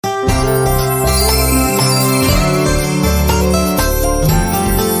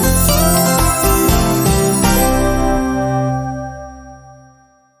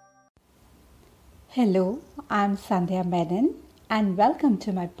Hello, I'm Sandhya Menon and welcome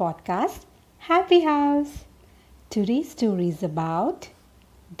to my podcast, Happy House. Today's story is about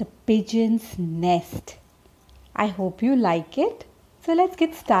the pigeon's nest. I hope you like it. So let's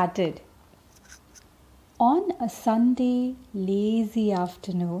get started. On a Sunday, lazy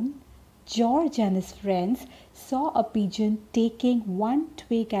afternoon, George and his friends saw a pigeon taking one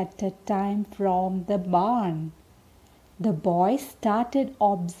twig at a time from the barn. The boys started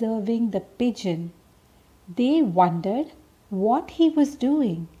observing the pigeon. They wondered what he was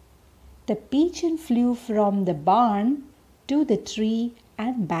doing. The pigeon flew from the barn to the tree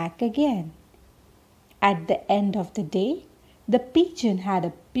and back again. At the end of the day, the pigeon had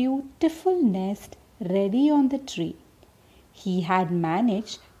a beautiful nest ready on the tree. He had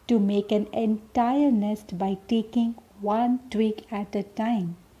managed to make an entire nest by taking one twig at a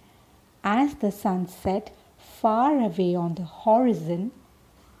time. As the sun set far away on the horizon,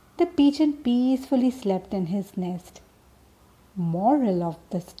 the pigeon peacefully slept in his nest. Moral of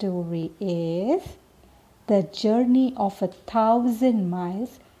the story is the journey of 1,000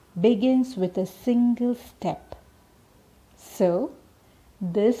 miles begins with a single step. So,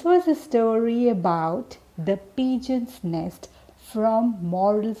 this was a story about the pigeon's nest from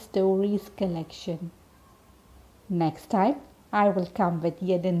Moral Stories collection. Next time, I will come with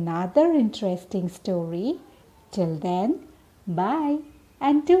yet another interesting story. Till then, bye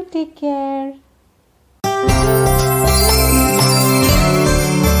and do take care.